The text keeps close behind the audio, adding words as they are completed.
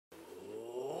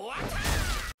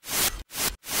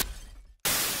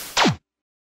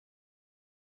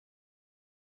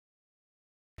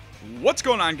What's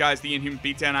going on, guys? The Inhuman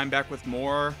Beatdown. I'm back with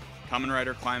more Kamen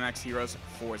Rider Climax Heroes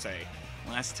Fourze.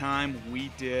 Last time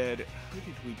we did... Who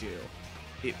did we do?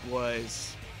 It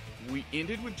was... We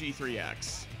ended with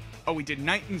G3X. Oh, we did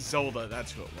Knight and Zelda.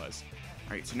 That's who it was.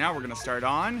 Alright, so now we're going to start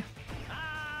on...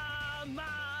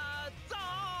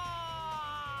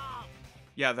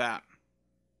 Yeah, that.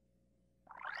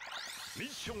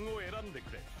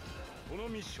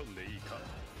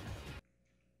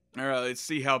 Alright, let's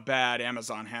see how bad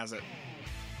Amazon has it.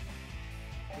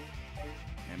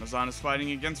 Amazon is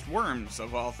fighting against worms,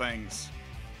 of all things.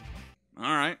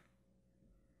 Alright.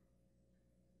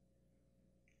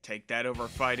 Take that over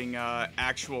fighting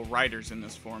actual riders in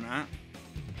this format.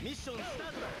 Mission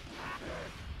start.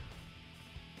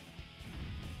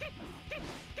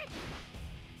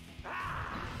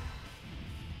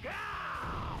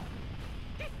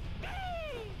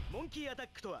 Monkey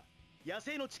attack とは野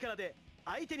生の力で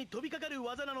相手に飛びかかる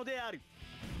技なのである。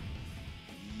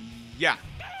Yeah.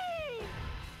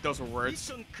 Those were words.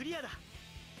 Mission clear だ。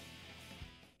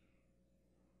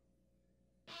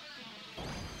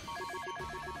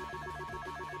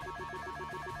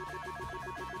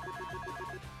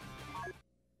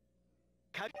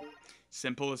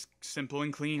Simple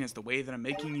and clean is the way that I'm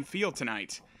making you feel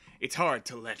tonight. It's hard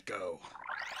to let go.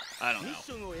 I don't know.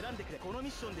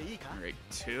 Alright,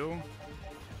 2.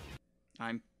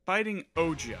 I'm fighting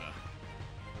Oja.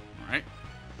 Alright.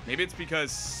 Maybe it's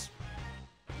because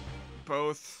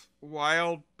both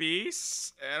wild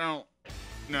beasts? I don't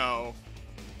know.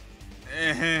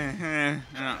 I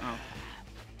don't know.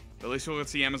 But at least we'll get to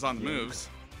see Amazon's moves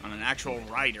on an actual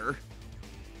rider.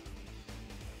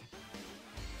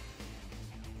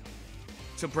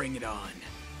 So bring it on.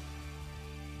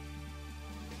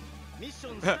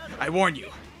 I warn you.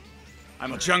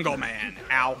 I'm a jungle man.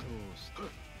 Ow.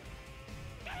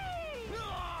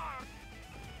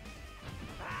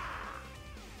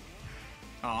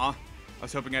 Aw. I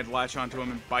was hoping I'd latch onto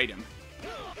him and bite him.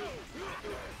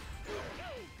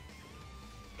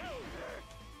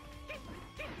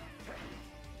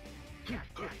 Ow,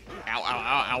 ow,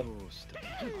 ow, ow.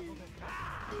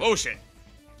 Oh, shit.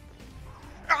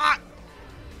 Ah!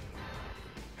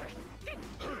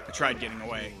 I tried getting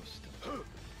away.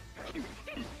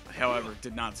 However,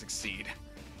 did not succeed.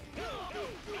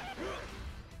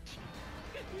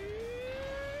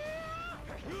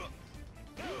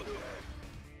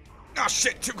 Oh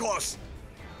shit, too close!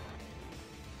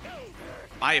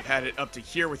 I have had it up to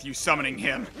here with you summoning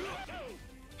him.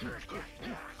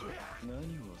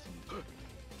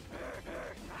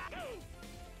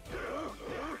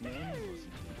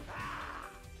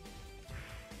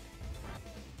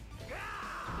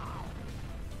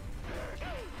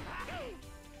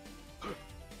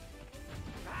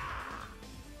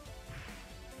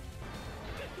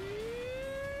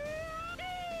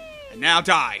 And now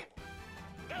die.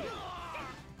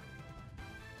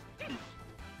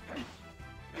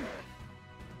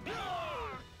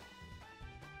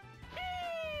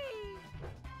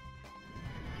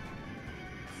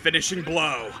 Finishing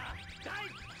blow.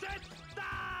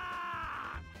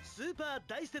 スーパー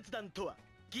大切弾とは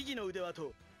ギギの腕輪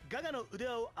とガガの腕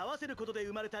輪を合わせることで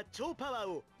生まれた超パワー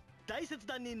を大切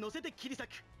弾に乗せて切り裂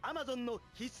くアマゾンの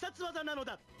必殺技なの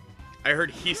だ。I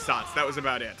heard Hisats, that was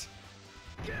about it.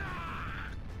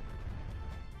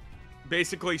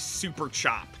 Basically, super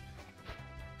chop.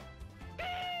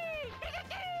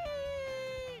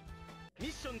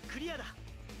 Mission clear だ。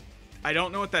I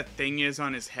don't know what that thing is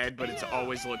on his head, but it's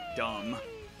always looked dumb.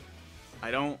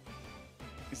 I don't...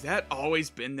 Has that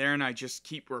always been there and I just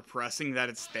keep repressing that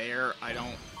it's there? I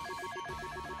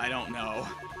don't know.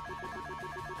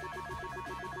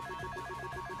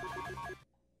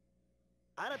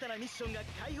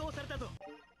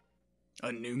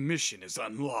 A new mission is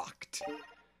unlocked.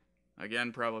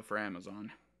 Again, probably for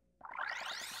Amazon.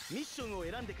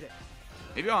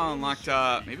 Maybe I'll unlock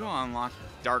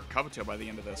Dark Kabuto by the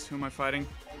end of this. Who am I fighting?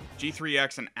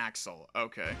 G3X and Axel.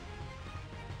 Okay.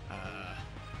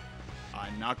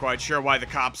 I'm not quite sure why the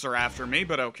cops are after me,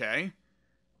 but okay.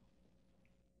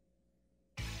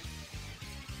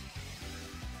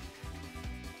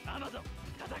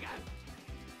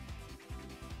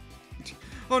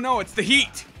 Oh no, it's the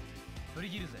heat!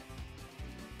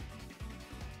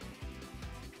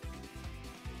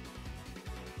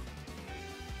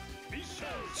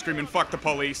 Screaming, fuck the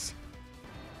police.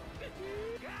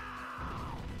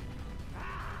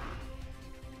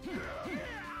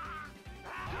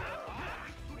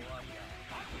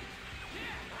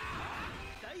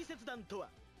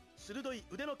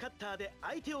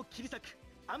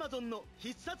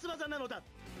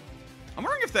 I'm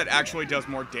wondering if that actually does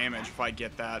more damage if I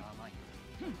get that.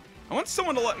 I want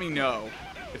someone to let me know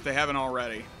if they haven't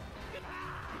already.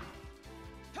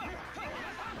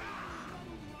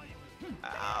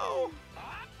 Ow.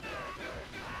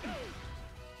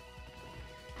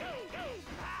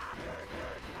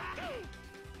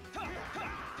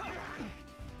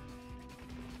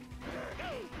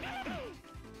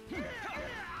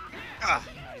 Ah.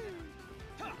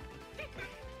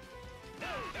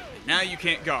 Now you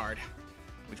can't guard,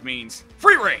 which means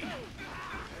free reign.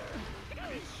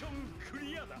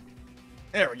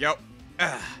 There we go.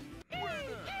 Ah.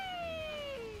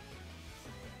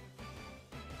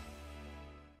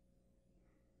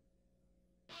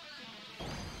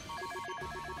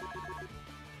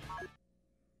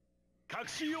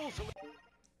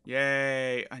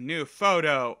 Yay, a new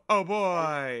photo. Oh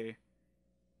boy.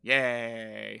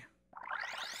 Yay.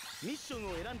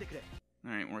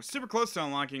 Alright, we're super close to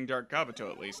unlocking Dark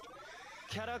Kabuto at least.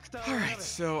 Alright,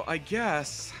 so I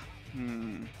guess...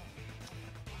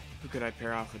 Who could I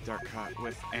pair off with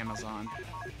with Amazon?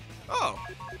 Oh!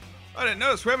 I didn't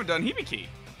notice we haven't done Hibiki.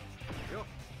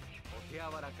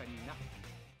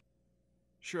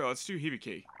 Sure, let's do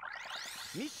Hibiki.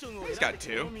 He's got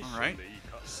 2, alright.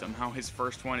 Somehow his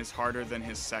first one is harder than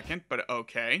his second, but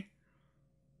okay.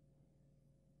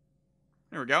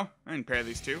 There we go. I can pair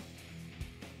these 2.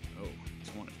 Oh, it's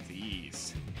one of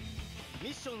these.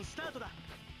 Mission start.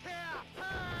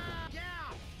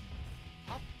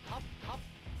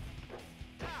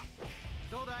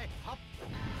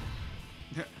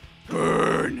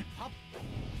 Burn!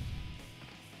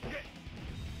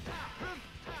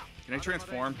 Can I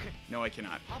transform? No, I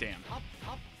cannot. Damn.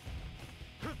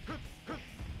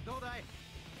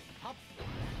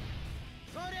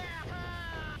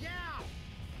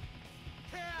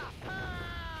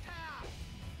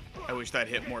 I wish that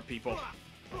hit more people.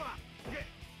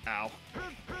 Ow.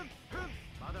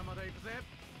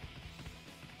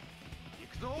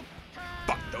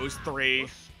 Fuck those 3.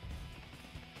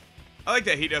 I like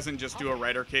that he doesn't just do a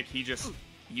rider kick, he just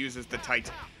uses the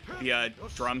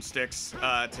drumsticks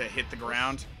to hit the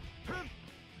ground.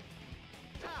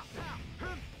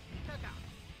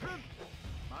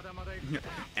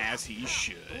 As he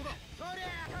should.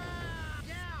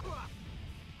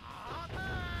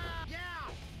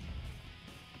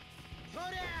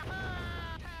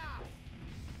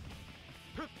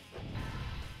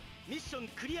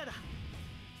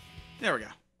 There we go.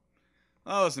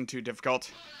 Well, that wasn't too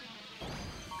difficult.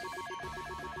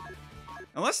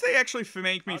 Unless they actually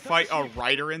make me fight a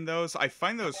rider in those, I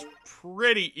find those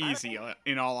pretty easy,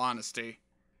 in all honesty.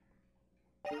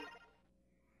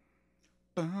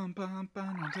 If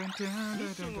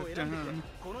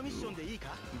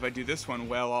I do this one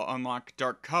well, I'll unlock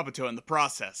Dark Kabuto in the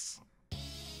process.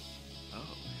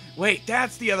 Oh. Wait,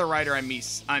 that's the other rider I'm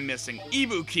missing.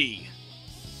 Hibiki!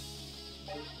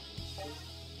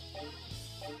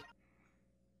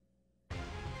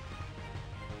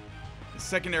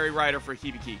 Secondary rider for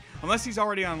Hibiki. Unless he's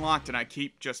already unlocked and I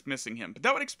keep just missing him. But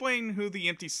that would explain who the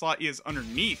empty slot is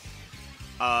underneath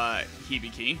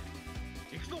Hibiki.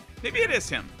 Maybe it is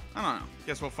him. I don't know.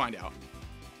 Guess we'll find out.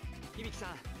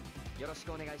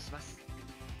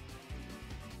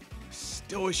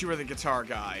 Still wish you were the guitar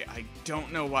guy. I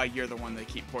don't know why you're the one they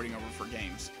keep porting over for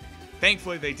games.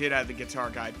 Thankfully, they did add the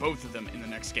guitar guy, both of them, in the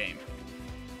next game.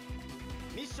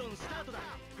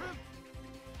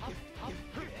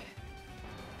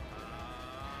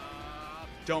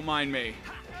 Don't mind me.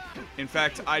 In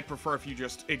fact, I'd prefer if you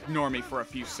just ignore me for a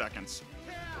few seconds.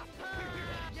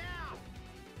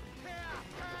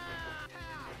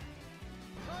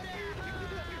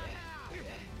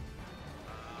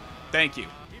 Thank you.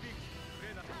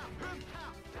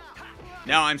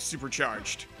 Now I'm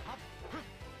supercharged.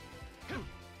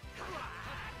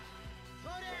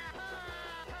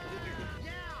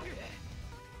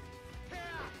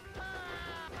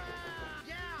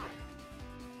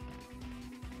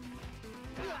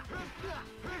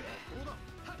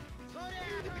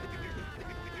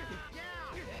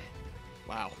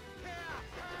 Wow.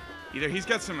 Either he's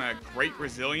got some great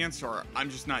resilience, or I'm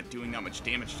just not doing that much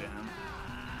damage to him.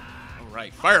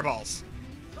 Alright, fireballs!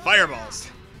 Fireballs!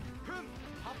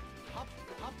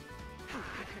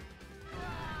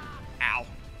 Ow.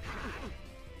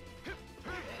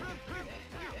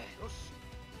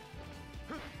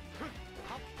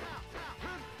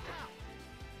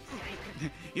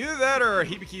 Either that or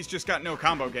Hibiki's just got no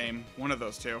combo game. One of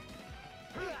those two.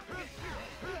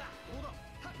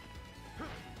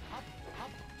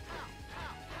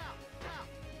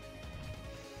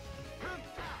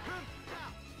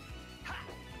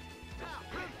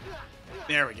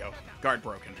 There we go. Guard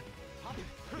broken.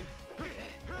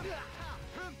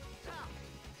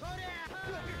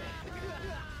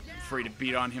 Free to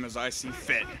beat on him as I see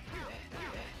fit.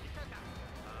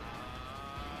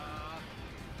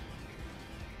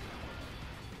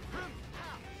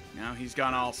 Now he's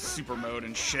gone all super mode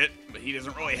and shit, but he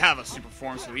doesn't really have a super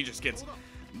form, so he just gets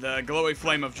the glowy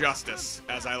flame of justice,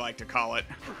 as I like to call it.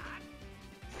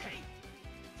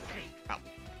 Oh,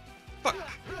 fuck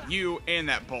you and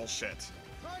that bullshit.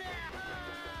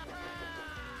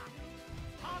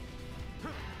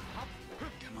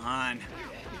 Come on,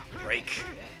 break.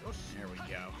 There we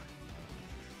go.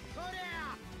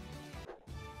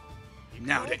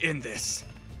 Now to end this.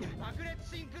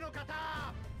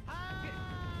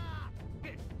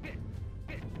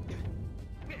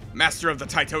 Master of the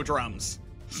Taito drums,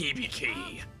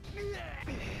 Hibiki.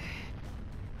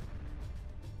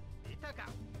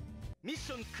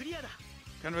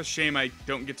 Kind of a shame I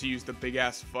don't get to use the big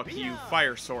ass fuck you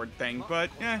fire sword thing, but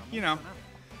you know.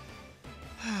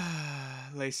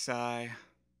 Lay sigh.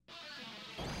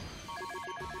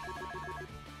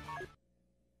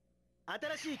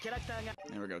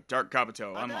 There we go. Dark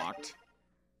Kabuto unlocked.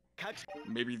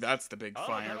 Maybe that's the big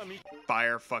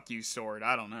fire fuck you sword.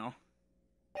 I don't know.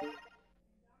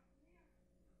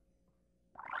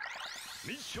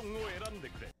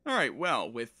 Alright, well,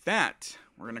 with that,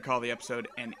 we're gonna call the episode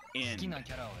an end.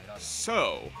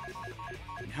 So,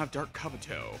 we have Dark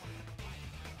Kabuto.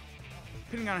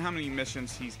 Depending on how many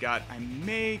missions he's got, I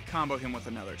may combo him with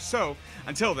another. So,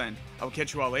 until then, I will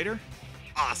catch you all later.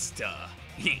 Hasta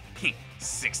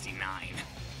 69.